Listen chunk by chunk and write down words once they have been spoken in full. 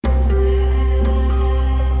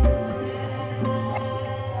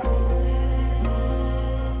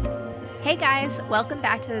guys, welcome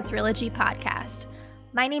back to the Trilogy podcast.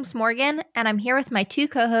 My name's Morgan, and I'm here with my two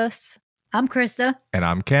co-hosts. I'm Krista. And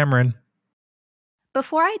I'm Cameron.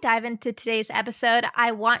 Before I dive into today's episode,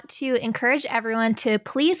 I want to encourage everyone to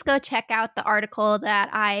please go check out the article that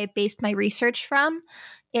I based my research from.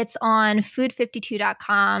 It's on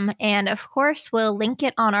food52.com, and of course, we'll link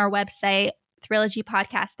it on our website,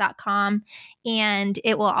 trilogypodcast.com, and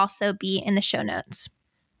it will also be in the show notes.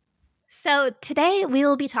 So today we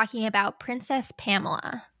will be talking about Princess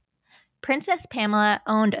Pamela. Princess Pamela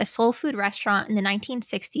owned a soul food restaurant in the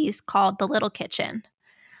 1960s called The Little Kitchen.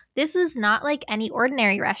 This is not like any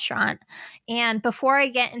ordinary restaurant. And before I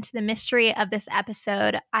get into the mystery of this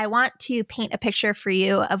episode, I want to paint a picture for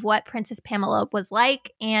you of what Princess Pamela was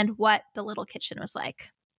like and what The Little Kitchen was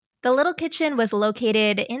like. The Little Kitchen was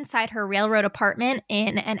located inside her railroad apartment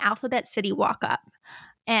in an Alphabet City walk-up,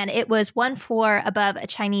 and it was one floor above a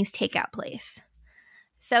Chinese takeout place.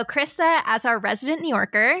 So Krista, as our resident New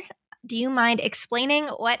Yorker, do you mind explaining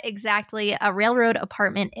what exactly a railroad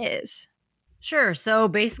apartment is? Sure. So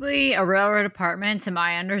basically, a railroad apartment, to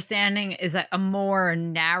my understanding, is a more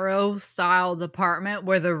narrow styled apartment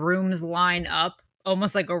where the rooms line up,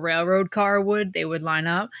 almost like a railroad car would. They would line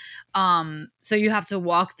up. So you have to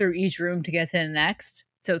walk through each room to get to the next.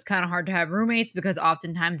 So it's kind of hard to have roommates because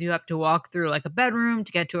oftentimes you have to walk through like a bedroom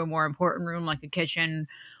to get to a more important room like a kitchen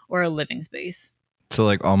or a living space. So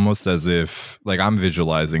like almost as if, like I'm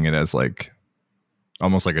visualizing it as like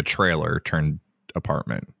almost like a trailer turned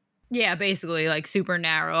apartment. Yeah, basically like super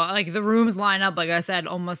narrow. Like the rooms line up, like I said,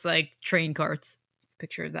 almost like train carts.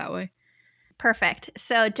 Picture it that way. Perfect.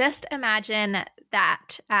 So just imagine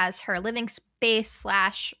that as her living space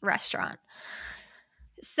 / restaurant.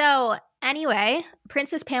 So anyway,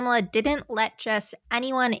 Princess Pamela didn't let just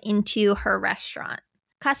anyone into her restaurant.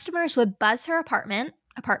 Customers would buzz her apartment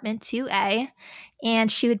 2A,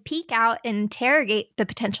 and she would peek out and interrogate the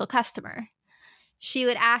potential customer. She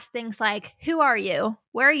would ask things like, "Who are you?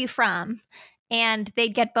 Where are you from?" And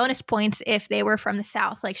they'd get bonus points if they were from the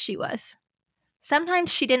South like she was.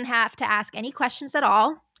 Sometimes she didn't have to ask any questions at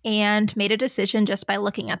all and made a decision just by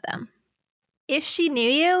looking at them. If she knew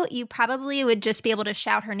you, you probably would just be able to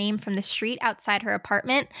shout her name from the street outside her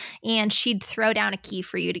apartment, and she'd throw down a key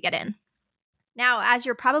for you to get in. Now, as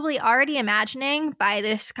you're probably already imagining by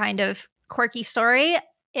this kind of quirky story,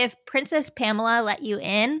 if Princess Pamela let you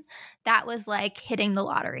in, that was like hitting the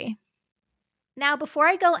lottery. Now, before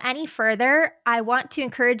I go any further, I want to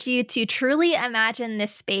encourage you to truly imagine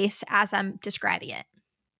this space as I'm describing it.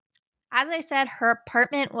 As I said, her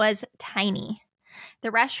apartment was tiny.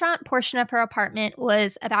 The restaurant portion of her apartment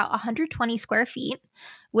was about 120 square feet,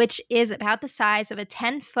 which is about the size of a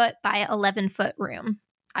 10-foot by 11-foot room.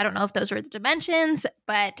 I don't know if those are the dimensions,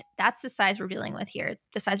 but that's the size we're dealing with here,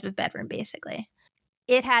 the size of a bedroom, basically.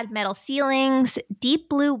 It had metal ceilings, deep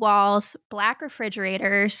blue walls, black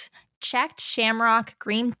refrigerators, checked shamrock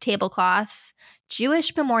green tablecloths,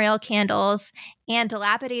 Jewish memorial candles, and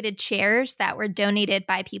dilapidated chairs that were donated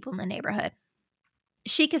by people in the neighborhood.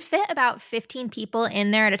 She could fit about 15 people in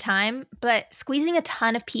there at a time, but squeezing a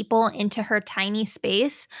ton of people into her tiny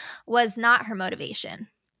space was not her motivation.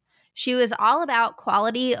 She was all about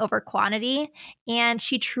quality over quantity, and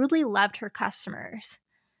she truly loved her customers.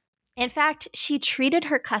 In fact, she treated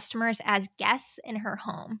her customers as guests in her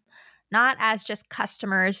home, not as just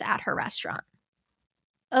customers at her restaurant.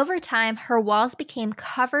 Over time, her walls became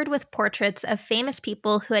covered with portraits of famous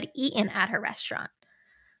people who had eaten at her restaurant.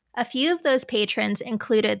 A few of those patrons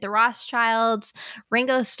included the Rothschilds,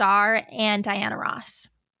 Ringo Starr, and Diana Ross.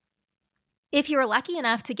 If you were lucky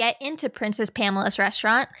enough to get into Princess Pamela's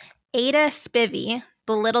restaurant, Ada Spivey,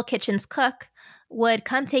 the Little Kitchen's cook, would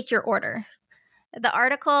come take your order. The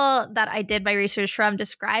article that I did my research from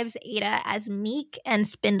describes Ada as meek and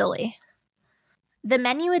spindly. The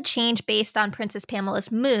menu would change based on Princess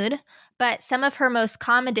Pamela's mood, but some of her most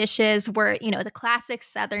common dishes were, the classic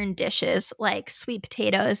Southern dishes like sweet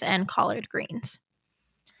potatoes and collard greens.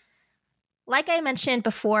 Like I mentioned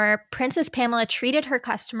before, Princess Pamela treated her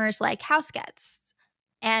customers like house guests,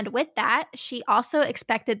 and with that, she also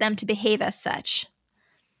expected them to behave as such.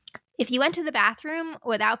 If you went to the bathroom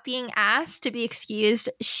without being asked to be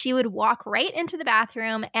excused, she would walk right into the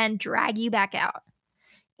bathroom and drag you back out.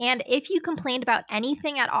 And if you complained about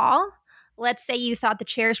anything at all, let's say you thought the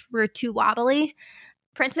chairs were too wobbly,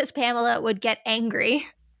 Princess Pamela would get angry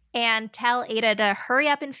and tell Ada to hurry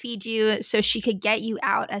up and feed you so she could get you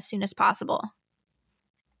out as soon as possible.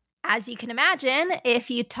 As you can imagine, if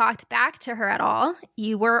you talked back to her at all,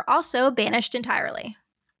 you were also banished entirely.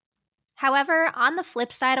 However, on the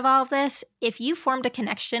flip side of all of this, if you formed a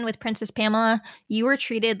connection with Princess Pamela, you were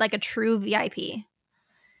treated like a true VIP.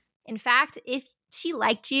 In fact, if she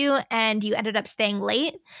liked you and you ended up staying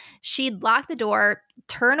late, she'd lock the door,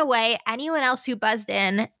 turn away anyone else who buzzed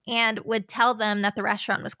in, and would tell them that the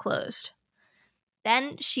restaurant was closed.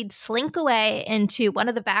 Then she'd slink away into one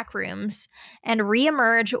of the back rooms and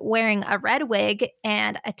reemerge wearing a red wig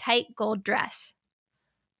and a tight gold dress.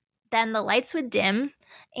 Then the lights would dim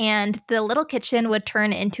and the little kitchen would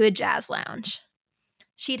turn into a jazz lounge.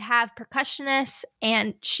 She'd have percussionists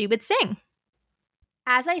and she would sing.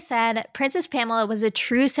 As I said, Princess Pamela was a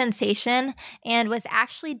true sensation and was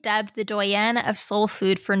actually dubbed the doyenne of soul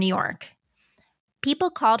food for New York. People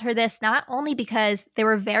called her this not only because there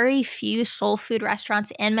were very few soul food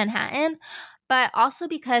restaurants in Manhattan, but also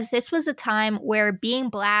because this was a time where being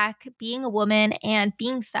Black, being a woman, and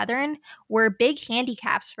being Southern were big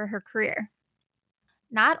handicaps for her career.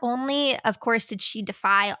 Not only, of course, did she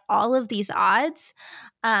defy all of these odds,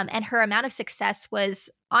 and her amount of success was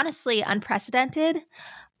honestly unprecedented,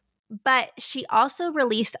 but she also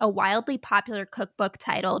released a wildly popular cookbook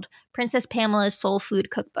titled Princess Pamela's Soul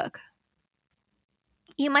Food Cookbook.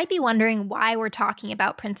 You might be wondering why we're talking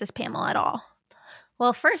about Princess Pamela at all.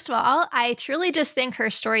 Well, first of all, I truly just think her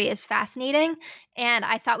story is fascinating, and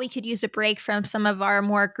I thought we could use a break from some of our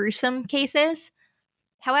more gruesome cases.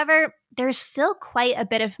 However, there's still quite a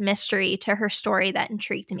bit of mystery to her story that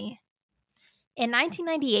intrigued me. In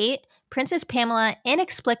 1998, Princess Pamela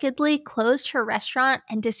inexplicably closed her restaurant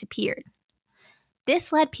and disappeared.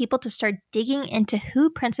 This led people to start digging into who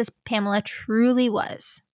Princess Pamela truly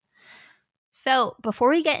was. So, before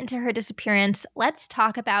we get into her disappearance, let's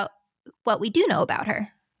talk about what we do know about her.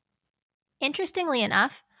 Interestingly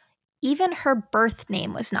enough, even her birth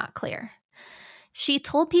name was not clear. She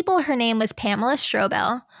told people her name was Pamela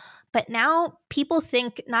Strobel, but now people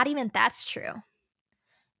think not even that's true.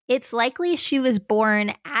 It's likely she was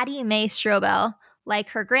born Addie Mae Strobel, like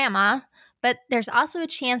her grandma, but there's also a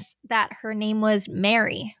chance that her name was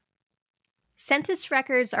Mary. Census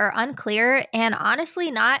records are unclear and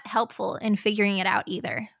honestly not helpful in figuring it out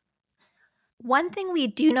either. One thing we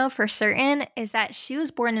do know for certain is that she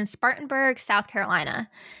was born in Spartanburg, South Carolina,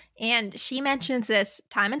 and she mentions this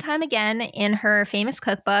time and time again in her famous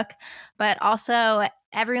cookbook, but also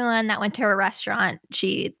everyone that went to her restaurant,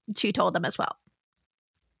 she told them as well.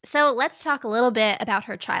 So let's talk a little bit about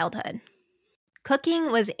her childhood.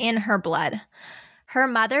 Cooking was in her blood. Her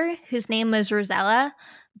mother, whose name was Rosella,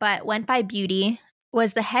 but went by Beauty,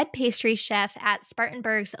 was the head pastry chef at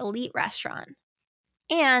Spartanburg's elite restaurant.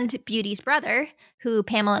 And Beauty's brother, who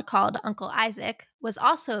Pamela called Uncle Isaac, was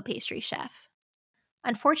also a pastry chef.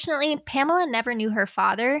 Unfortunately, Pamela never knew her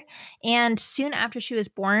father, and soon after she was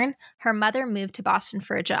born, her mother moved to Boston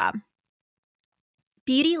for a job.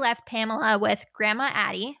 Beauty left Pamela with Grandma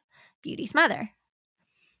Addie, Beauty's mother.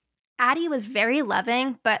 Addie was very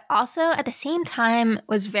loving, but also at the same time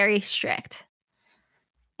was very strict.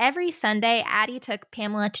 Every Sunday, Addie took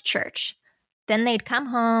Pamela to church. Then they'd come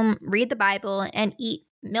home, read the Bible, and eat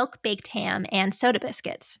milk-baked ham and soda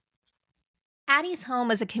biscuits. Addie's home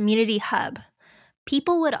was a community hub.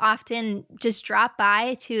 People would often just drop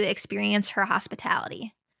by to experience her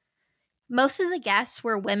hospitality. Most of the guests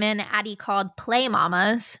were women Addie called play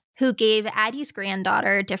mamas, who gave Addie's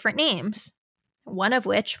granddaughter different names, one of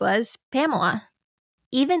which was Pamela.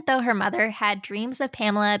 Even though her mother had dreams of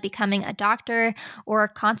Pamela becoming a doctor or a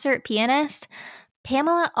concert pianist,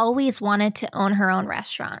 Pamela always wanted to own her own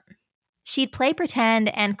restaurant. She'd play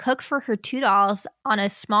pretend and cook for her two dolls on a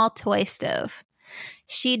small toy stove.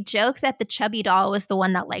 She'd joke that the chubby doll was the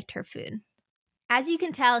one that liked her food. As you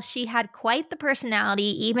can tell, she had quite the personality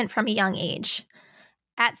even from a young age.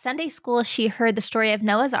 At Sunday school, she heard the story of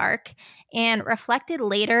Noah's Ark and reflected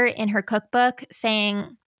later in her cookbook,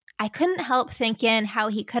 saying, "I couldn't help thinking how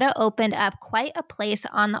he could have opened up quite a place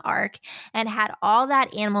on the ark and had all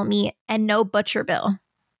that animal meat and no butcher bill."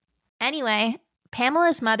 Anyway,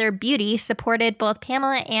 Pamela's mother, Beauty, supported both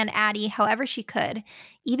Pamela and Addie however she could,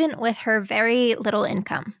 even with her very little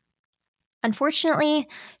income. Unfortunately,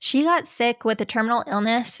 she got sick with a terminal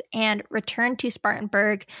illness and returned to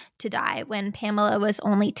Spartanburg to die when Pamela was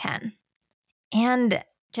only 10. And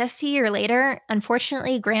just a year later,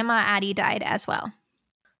 unfortunately, Grandma Addie died as well.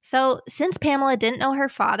 So, since Pamela didn't know her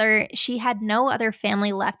father, she had no other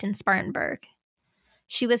family left in Spartanburg.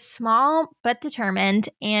 She was small but determined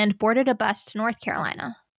and boarded a bus to North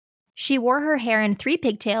Carolina. She wore her hair in 3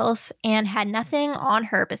 pigtails and had nothing on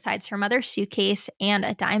her besides her mother's suitcase and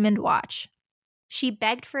a diamond watch. She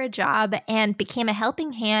begged for a job and became a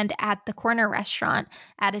helping hand at the corner restaurant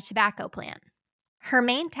at a tobacco plant. Her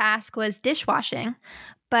main task was dishwashing,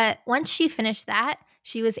 but once she finished that,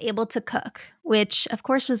 she was able to cook, which of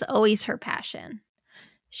course was always her passion.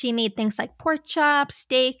 She made things like pork chops,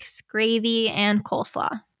 steaks, gravy, and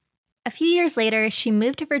coleslaw. A few years later, she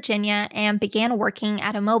moved to Virginia and began working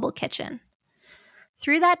at a mobile kitchen.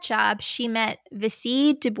 Through that job, she met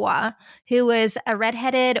Vici Dubois, who was a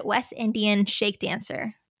redheaded West Indian shake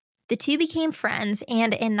dancer. The two became friends,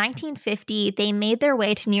 and in 1950, they made their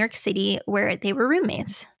way to New York City, where they were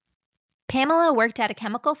roommates. Pamela worked at a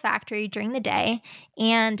chemical factory during the day,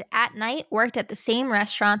 and at night worked at the same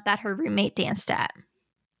restaurant that her roommate danced at.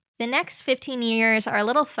 The next 15 years are a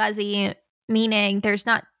little fuzzy, meaning there's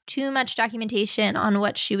not too much documentation on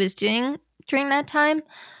what she was doing during that time,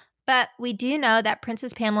 but we do know that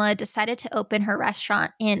Princess Pamela decided to open her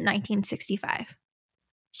restaurant in 1965.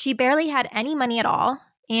 She barely had any money at all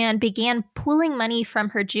and began pooling money from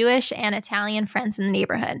her Jewish and Italian friends in the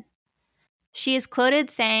neighborhood. She is quoted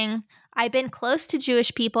saying, "I've been close to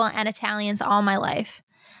Jewish people and Italians all my life.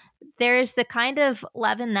 There's the kind of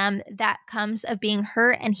love in them that comes of being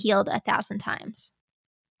hurt and healed 1,000 times."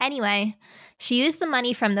 Anyway, she used the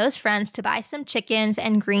money from those friends to buy some chickens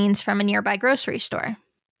and greens from a nearby grocery store.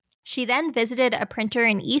 She then visited a printer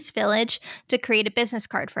in East Village to create a business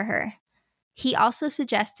card for her. He also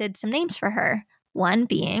suggested some names for her, one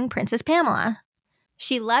being Princess Pamela.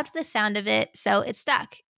 She loved the sound of it, so it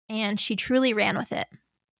stuck, and she truly ran with it.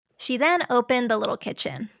 She then opened the Little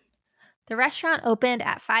Kitchen. The restaurant opened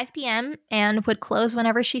at 5 p.m. and would close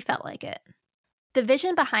whenever she felt like it. The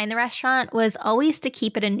vision behind the restaurant was always to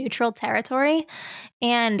keep it a neutral territory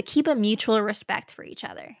and keep a mutual respect for each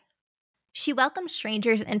other. She welcomed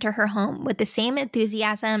strangers into her home with the same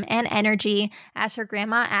enthusiasm and energy as her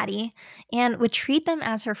grandma Addie and would treat them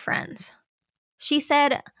as her friends. She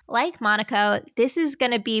said, "Like Monaco, this is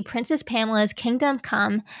going to be Princess Pamela's kingdom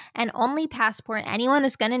come, and only passport anyone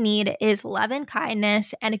is going to need is love and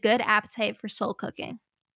kindness and a good appetite for soul cooking."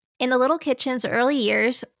 In the Little Kitchen's early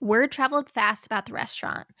years, word traveled fast about the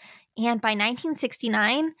restaurant, and by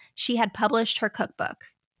 1969, she had published her cookbook.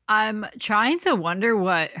 I'm trying to wonder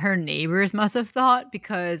what her neighbors must have thought,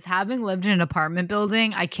 because having lived in an apartment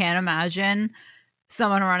building, I can't imagine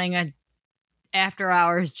someone running a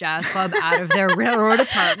after-hours jazz club out of their railroad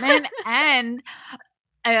apartment and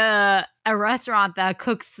a restaurant that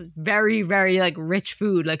cooks very, very like rich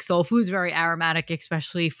food, like soul food's very aromatic,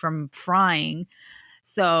 especially from frying.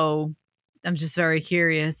 So I'm just very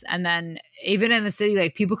curious. And then even in the city,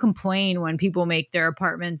 like people complain when people make their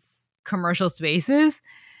apartments commercial spaces.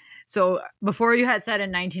 So before you had said in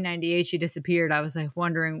 1998 she disappeared, I was like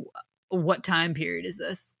wondering what time period is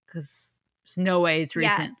this? Because there's no way it's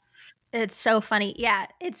recent. Yeah. It's so funny. Yeah,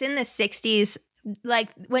 it's in the 60s. Like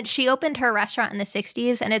when she opened her restaurant in the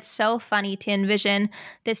 60s, and it's so funny to envision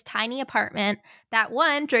this tiny apartment that,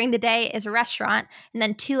 one, during the day is a restaurant, and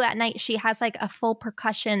then two, at night she has like a full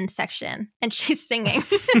percussion section and she's singing.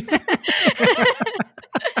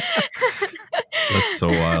 That's so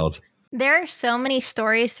wild. There are so many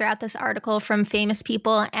stories throughout this article from famous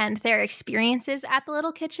people and their experiences at the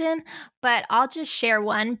Little Kitchen, but I'll just share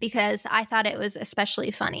one because I thought it was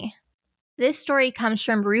especially funny. This story comes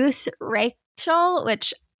from Ruth Rachel,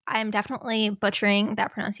 which I'm definitely butchering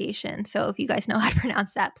that pronunciation. So if you guys know how to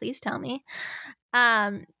pronounce that, please tell me.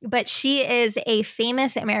 But she is a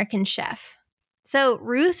famous American chef. So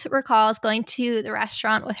Ruth recalls going to the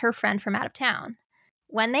restaurant with her friend from out of town.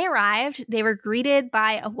 When they arrived, they were greeted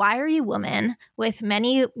by a wiry woman with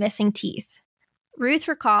many missing teeth. Ruth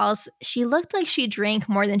recalls she looked like she drank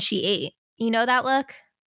more than she ate. You know that look?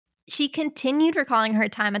 She continued recalling her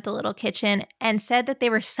time at the Little Kitchen and said that they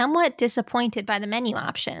were somewhat disappointed by the menu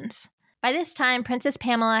options. By this time, Princess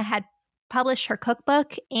Pamela had published her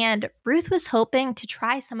cookbook, and Ruth was hoping to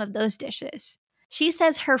try some of those dishes. She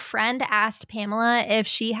says her friend asked Pamela if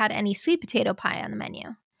she had any sweet potato pie on the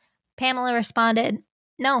menu. Pamela responded,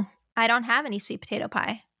 "No, I don't have any sweet potato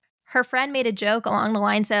pie." Her friend made a joke along the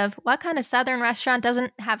lines of, "What kind of Southern restaurant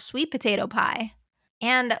doesn't have sweet potato pie?"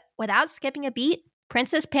 And without skipping a beat,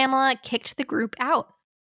 Princess Pamela kicked the group out.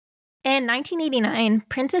 In 1989,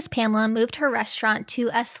 Princess Pamela moved her restaurant to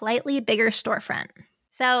a slightly bigger storefront.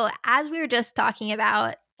 So, as we were just talking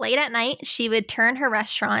about, late at night, she would turn her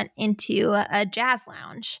restaurant into a jazz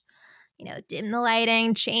lounge. Dim the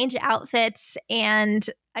lighting, change outfits, and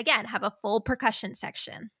again, have a full percussion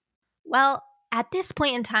section. Well, at this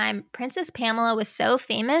point in time, Princess Pamela was so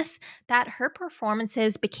famous that her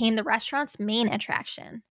performances became the restaurant's main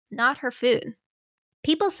attraction, not her food.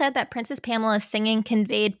 People said that Princess Pamela's singing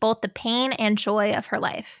conveyed both the pain and joy of her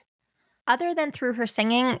life. Other than through her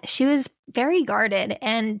singing, she was very guarded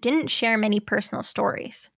and didn't share many personal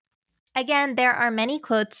stories. Again, there are many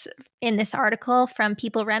quotes in this article from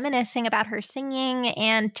people reminiscing about her singing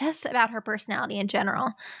and just about her personality in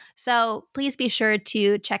general. So please be sure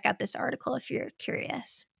to check out this article if you're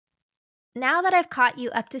curious. Now that I've caught you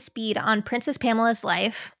up to speed on Princess Pamela's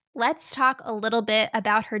life, let's talk a little bit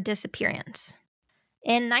about her disappearance.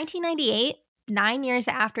 In 1998, 9 years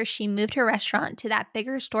after she moved her restaurant to that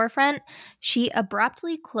bigger storefront, she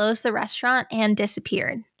abruptly closed the restaurant and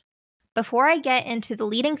disappeared. Before I get into the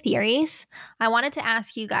leading theories, I wanted to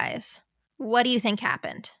ask you guys, what do you think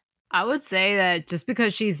happened? I would say that just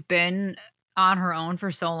because she's been on her own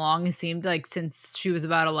for so long, it seemed like since she was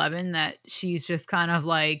about 11 that she's just kind of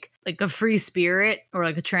like a free spirit or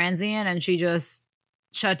like a transient, and she just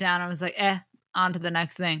shut down and was like, on to the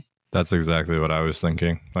next thing. That's exactly what I was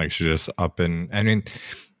thinking. Like she just up and I mean,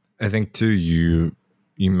 I think too you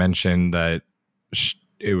mentioned that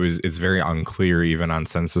it's very unclear even on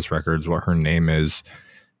census records what her name is.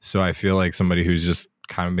 So I feel like somebody who's just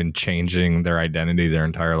kind of been changing their identity their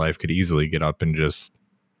entire life could easily get up and just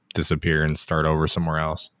disappear and start over somewhere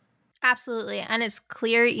else. Absolutely. And it's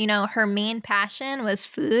clear, her main passion was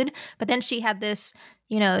food, but then she had this,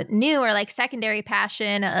 new or like secondary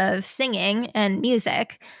passion of singing and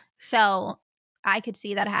music. So I could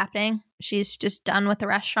see that happening. She's just done with the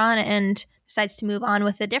restaurant and decides to move on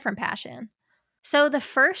with a different passion. So the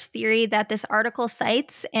first theory that this article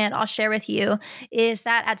cites, and I'll share with you, is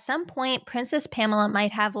that at some point Princess Pamela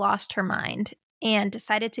might have lost her mind and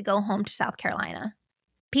decided to go home to South Carolina.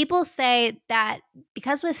 People say that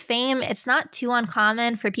because with fame, it's not too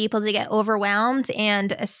uncommon for people to get overwhelmed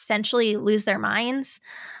and essentially lose their minds.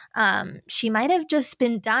 She might have just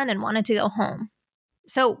been done and wanted to go home.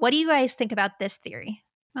 So what do you guys think about this theory?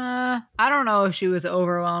 I don't know if she was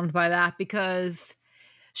overwhelmed by that because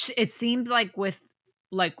it seemed like with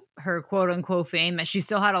like her quote unquote fame that she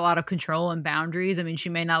still had a lot of control and boundaries. I mean, she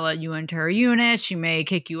may not let you into her unit. She may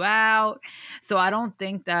kick you out. So I don't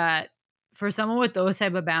think that for someone with those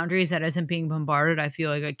type of boundaries that isn't being bombarded, I feel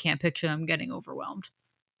like I can't picture them getting overwhelmed.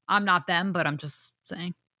 I'm not them, but I'm just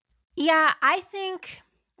saying. Yeah, I think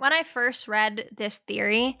when I first read this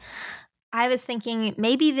theory, I was thinking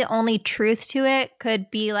maybe the only truth to it could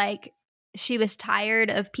be like she was tired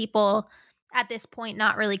of people at this point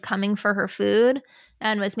not really coming for her food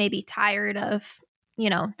and was maybe tired of,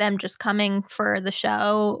 them just coming for the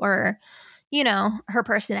show or, her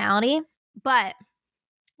personality. But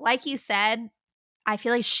like you said, I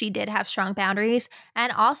feel like she did have strong boundaries.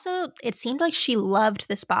 And also, it seemed like she loved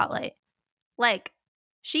the spotlight. Like,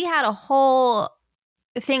 she had a whole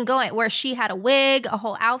thing going where she had a wig, a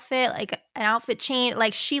whole outfit, like an outfit change.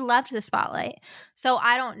 Like, she loved the spotlight. So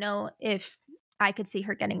I don't know if I could see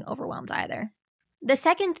her getting overwhelmed either. The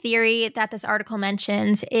second theory that this article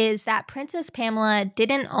mentions is that Princess Pamela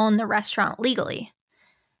didn't own the restaurant legally.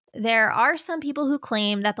 There are some people who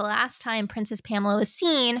claim that the last time Princess Pamela was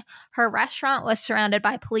seen, her restaurant was surrounded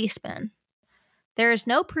by policemen. There is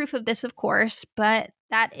no proof of this, of course, but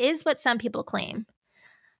that is what some people claim.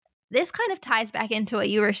 This kind of ties back into what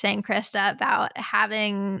you were saying, Krista, about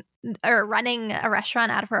having or running a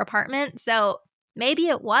restaurant out of her apartment. So maybe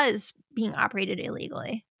it was being operated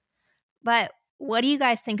illegally. But what do you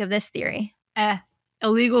guys think of this theory?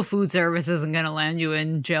 Illegal food service isn't going to land you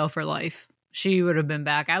in jail for life. She would have been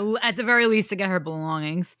back, at the very least, to get her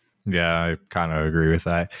belongings. Yeah, I kind of agree with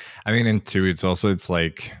that. I mean, and two, it's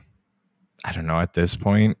like, I don't know, at this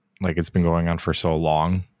point, like it's been going on for so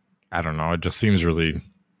long. I don't know. It just seems really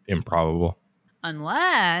improbable.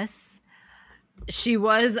 Unless she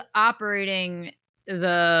was operating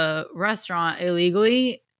the restaurant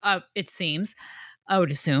illegally, it seems, I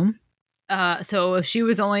would assume. So if she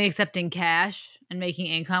was only accepting cash and making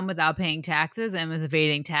income without paying taxes and was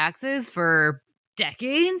evading taxes for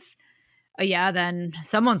decades, then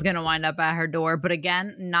someone's going to wind up at her door. But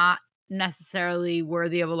again, not necessarily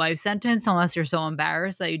worthy of a life sentence unless you're so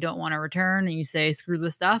embarrassed that you don't want to return and you say, screw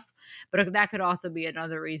the stuff. But that could also be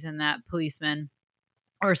another reason that policemen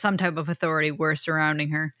or some type of authority were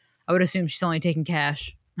surrounding her. I would assume she's only taking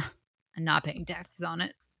cash and not paying taxes on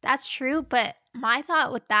it. That's true. But my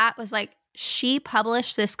thought with that was like, she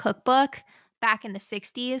published this cookbook back in the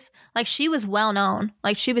 60s. Like, she was well known.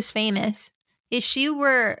 Like, she was famous. If she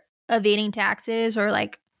were evading taxes or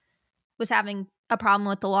like was having a problem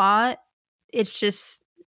with the law, it's just,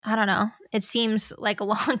 I don't know. It seems like a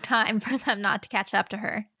long time for them not to catch up to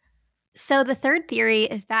her. So the third theory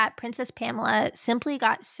is that Princess Pamela simply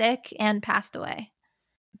got sick and passed away.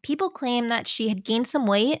 People claim that she had gained some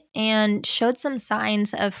weight and showed some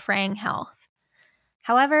signs of fraying health.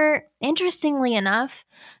 However, interestingly enough,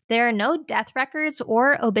 there are no death records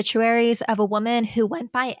or obituaries of a woman who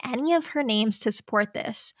went by any of her names to support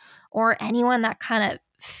this, or anyone that kind of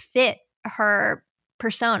fit her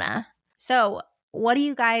persona. So, what do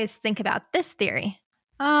you guys think about this theory?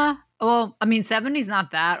 Well, I mean, 70's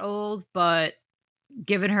not that old, but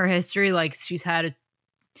given her history, like she's had a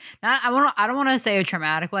I don't want to say a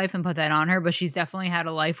traumatic life and put that on her, but she's definitely had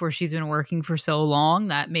a life where she's been working for so long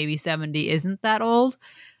that maybe 70 isn't that old.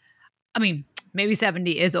 I mean, maybe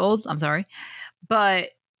 70 is old. I'm sorry. But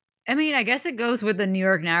I mean, I guess it goes with the New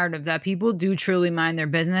York narrative that people do truly mind their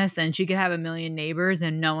business, and she could have a million neighbors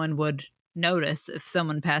and no one would notice if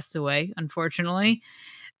someone passed away, unfortunately.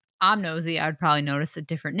 I'm nosy. I'd probably notice a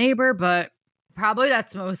different neighbor, but probably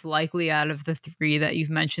that's most likely out of the three that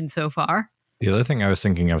you've mentioned so far. The other thing I was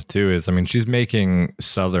thinking of too is, I mean, she's making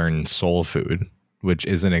Southern soul food, which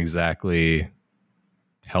isn't exactly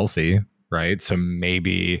healthy, right? So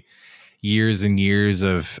maybe years and years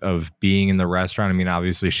of being in the restaurant. I mean,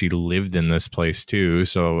 obviously she lived in this place too,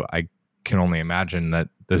 so I can only imagine that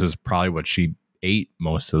this is probably what she ate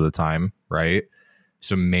most of the time, right?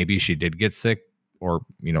 So maybe she did get sick, or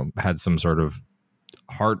had some sort of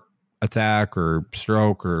heart attack or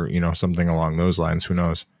stroke, or something along those lines. Who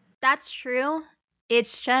knows? That's true.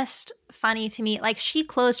 It's just funny to me. Like, she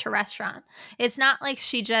closed her restaurant. It's not like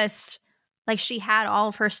she had all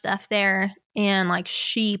of her stuff there and like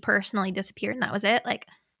she personally disappeared and that was it. Like,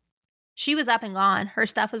 she was up and gone. Her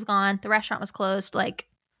stuff was gone. The restaurant was closed. Like,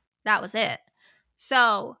 that was it.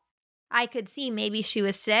 So I could see maybe she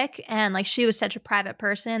was sick and like she was such a private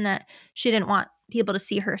person that she didn't want people to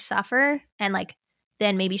see her suffer, and like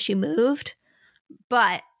then maybe she moved.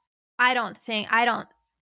 But I don't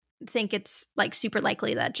think it's like super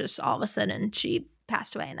likely that just all of a sudden she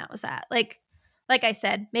passed away and that was that. Like I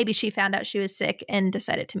said, maybe she found out she was sick and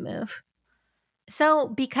decided to move. So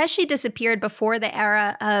because she disappeared before the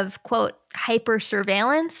era of, quote, hyper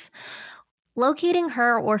surveillance, locating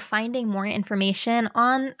her or finding more information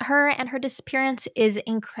on her and her disappearance is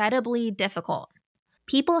incredibly difficult.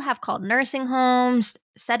 People have called nursing homes,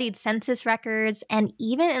 studied census records, and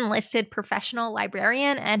even enlisted professional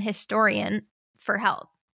librarian and historian for help.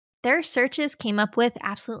 Their searches came up with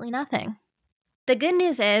absolutely nothing. The good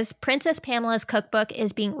news is Princess Pamela's cookbook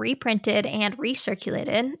is being reprinted and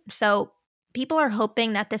recirculated, so people are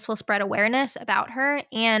hoping that this will spread awareness about her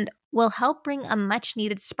and will help bring a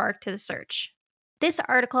much-needed spark to the search. This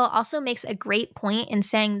article also makes a great point in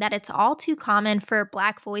saying that it's all too common for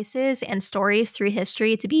Black voices and stories through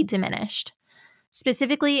history to be diminished.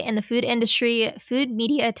 Specifically in the food industry, food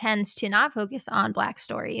media tends to not focus on Black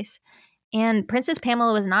stories, and Princess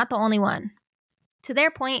Pamela was not the only one. To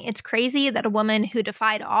their point, it's crazy that a woman who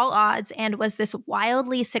defied all odds and was this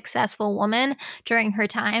wildly successful woman during her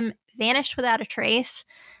time vanished without a trace,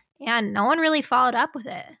 and no one really followed up with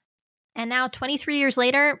it. And now, 23 years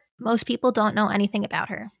later, most people don't know anything about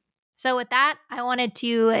her. So with that, I wanted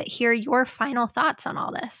to hear your final thoughts on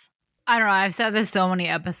all this. I don't know. I've said this so many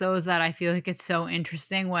episodes that I feel like it's so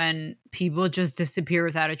interesting when people just disappear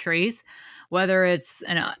without a trace, whether it's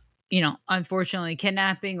unfortunately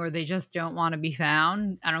kidnapping or they just don't want to be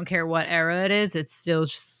found. I don't care what era it is. It's still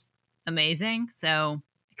just amazing. So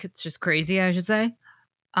it's just crazy, I should say.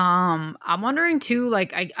 I'm wondering too,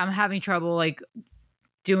 like I'm having trouble like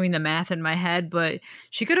doing the math in my head, but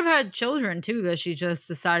she could have had children too that she just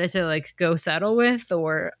decided to like go settle with,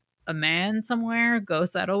 or a man somewhere go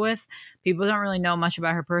settle with. People don't really know much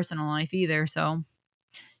about her personal life either, so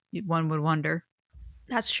one would wonder.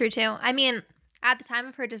 That's true too. I mean, at the time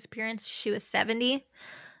of her disappearance, she was 70,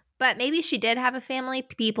 but maybe she did have a family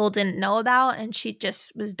people didn't know about and she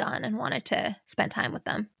just was done and wanted to spend time with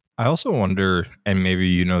them. I also wonder, and maybe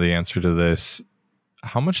you know the answer to this,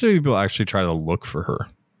 how much do people actually try to look for her?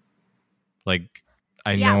 Like,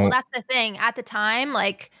 I know. Yeah, well, that's the thing. At the time,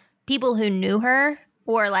 like, people who knew her,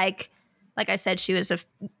 or like I said,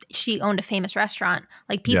 she owned a famous restaurant.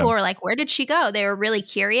 Like, people were like, where did she go? They were really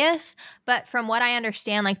curious. But from what I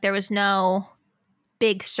understand, like, there was no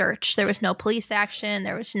big search. There was no police action.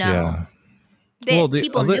 There was no. Yeah.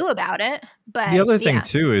 People knew about it. But the other thing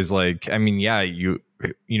too is like, I mean,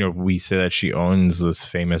 we say that she owns this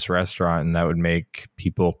famous restaurant and that would make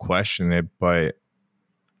people question it, but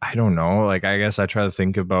I don't know. Like, I guess I try to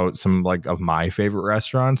think about some like of my favorite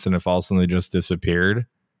restaurants, and if all of a sudden they just disappeared,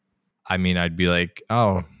 I mean, I'd be like,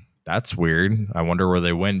 oh, that's weird. I wonder where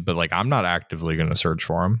they went. But like, I'm not actively going to search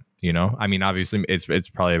for them. I mean, obviously it's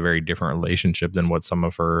probably a very different relationship than what some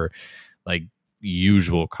of her like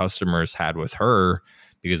usual customers had with her,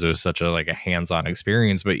 because it was such a hands-on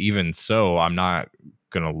experience. But even so, I'm not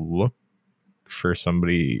going to look for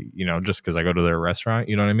somebody, just because I go to their restaurant.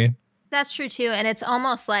 You know what I mean? That's true too. And it's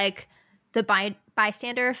almost like the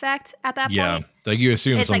bystander effect at that Yeah. point. Like you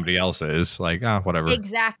assume It's like- somebody else is like, whatever.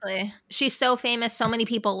 Exactly. She's so famous. So many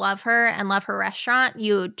people love her and love her restaurant.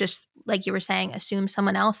 You just, like you were saying, assume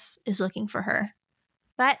someone else is looking for her.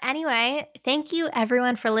 But anyway, thank you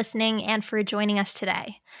everyone for listening and for joining us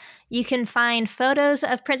today. You can find photos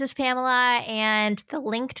of Princess Pamela and the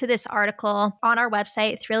link to this article on our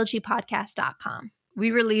website, thrilogypodcast.com.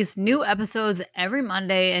 We release new episodes every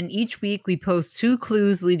Monday, and each week we post 2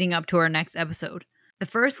 clues leading up to our next episode. The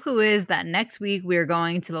first clue is that next week we are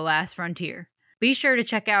going to the Last Frontier. Be sure to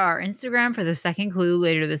check out our Instagram for the second clue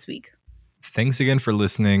later this week. Thanks again for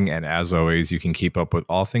listening, and as always, you can keep up with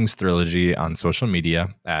all things Thrilogy on social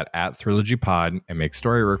media at ThrilogyPod and make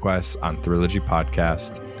story requests on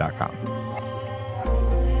thrilogypodcast.com.